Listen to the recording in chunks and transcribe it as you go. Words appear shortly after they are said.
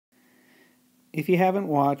if you haven't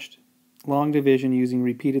watched long division using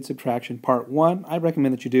repeated subtraction part 1, I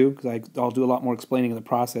recommend that you do, because I'll do a lot more explaining of the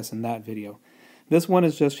process in that video. This one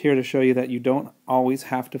is just here to show you that you don't always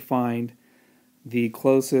have to find the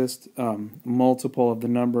closest multiple of the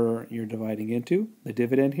number you're dividing into, the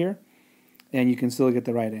dividend here, and you can still get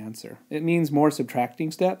the right answer. It means more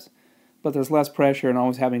subtracting steps, but there's less pressure in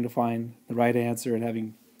always having to find the right answer and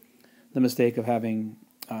having the mistake of having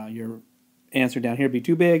your answer down here be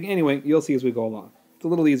too big. Anyway, you'll see as we go along. It's a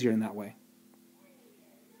little easier in that way.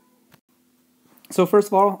 So first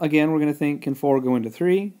of all, again, we're going to think, can 4 go into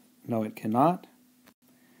 3? No, it cannot.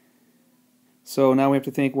 So now we have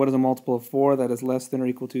to think, what is a multiple of 4 that is less than or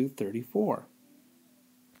equal to 34?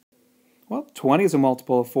 Well, 20 is a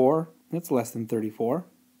multiple of 4. It's less than 34.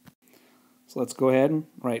 So let's go ahead and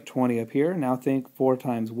write 20 up here. Now think 4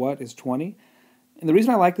 times what is 20? And the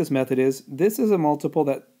reason I like this method is this is a multiple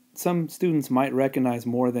that some students might recognize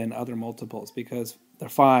more than other multiples because their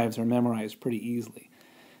 5s are memorized pretty easily.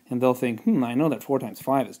 And they'll think, I know that 4 times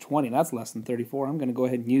 5 is 20. That's less than 34. I'm going to go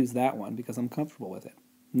ahead and use that one because I'm comfortable with it.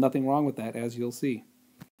 Nothing wrong with that, as you'll see.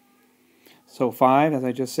 So 5, as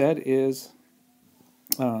I just said, is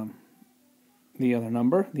the other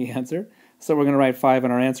number, the answer. So we're going to write 5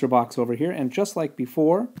 in our answer box over here. And just like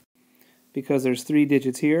before, because there's 3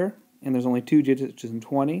 digits here, and there's only 2 digits in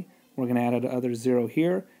 20, we're going to add another 0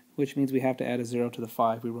 here, which means we have to add a 0 to the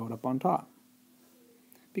 5 we wrote up on top.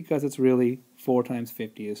 Because it's really 4 times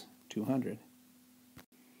 50 is 200.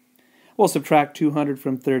 We'll subtract 200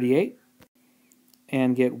 from 38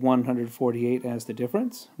 and get 148 as the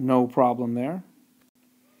difference. No problem there.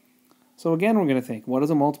 So again, we're going to think, what is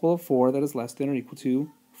a multiple of 4 that is less than or equal to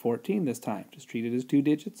 14 this time? Just treat it as 2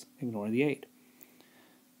 digits, ignore the 8.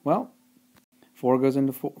 Well, 4 goes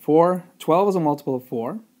into 4. 12 is a multiple of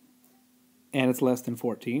 4, and it's less than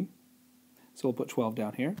 14. So we'll put 12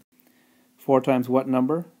 down here. 4 times what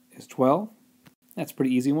number is 12? That's a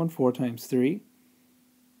pretty easy one, 4 times 3.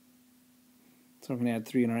 So we're going to add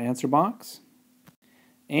 3 in our answer box.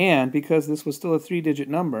 And because this was still a 3-digit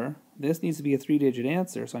number, this needs to be a 3-digit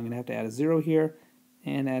answer, so I'm going to have to add a 0 here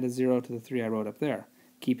and add a 0 to the 3 I wrote up there,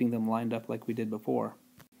 keeping them lined up like we did before.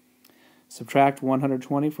 Subtract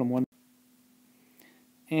 120 from 1,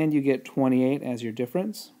 and you get 28 as your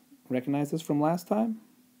difference. Recognize this from last time?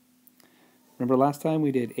 Remember last time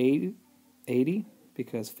we did 80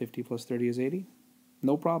 because 50 plus 30 is 80?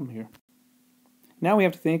 No problem here. Now we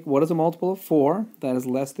have to think, what is a multiple of 4 that is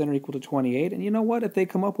less than or equal to 28? And you know what? If they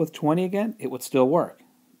come up with 20 again, it would still work.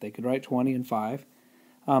 They could write 20 and 5.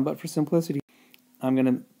 But for simplicity, I'm going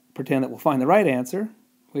to pretend that we'll find the right answer,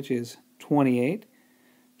 which is 28.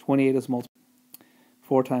 28 is multiple.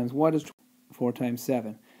 4 times what is 4 times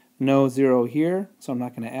 7? No 0 here, so I'm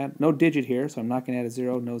not going to add. No digit here, so I'm not going to add a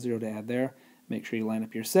 0. No 0 to add there. Make sure you line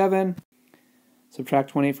up your 7.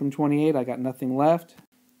 Subtract 28 from 28. I got nothing left.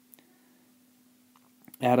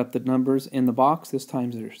 Add up the numbers in the box. This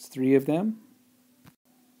time there's 3 of them.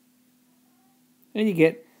 And you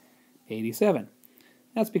get 87.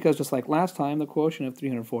 That's because just like last time, the quotient of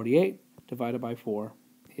 348 divided by 4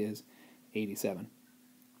 is 87.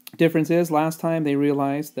 Difference is, last time they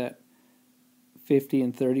realized that 50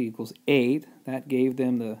 and 30 equals 8. That gave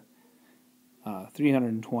them the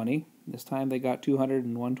 320. This time they got 200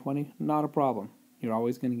 and 120. Not a problem. You're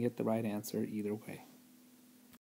always going to get the right answer either way.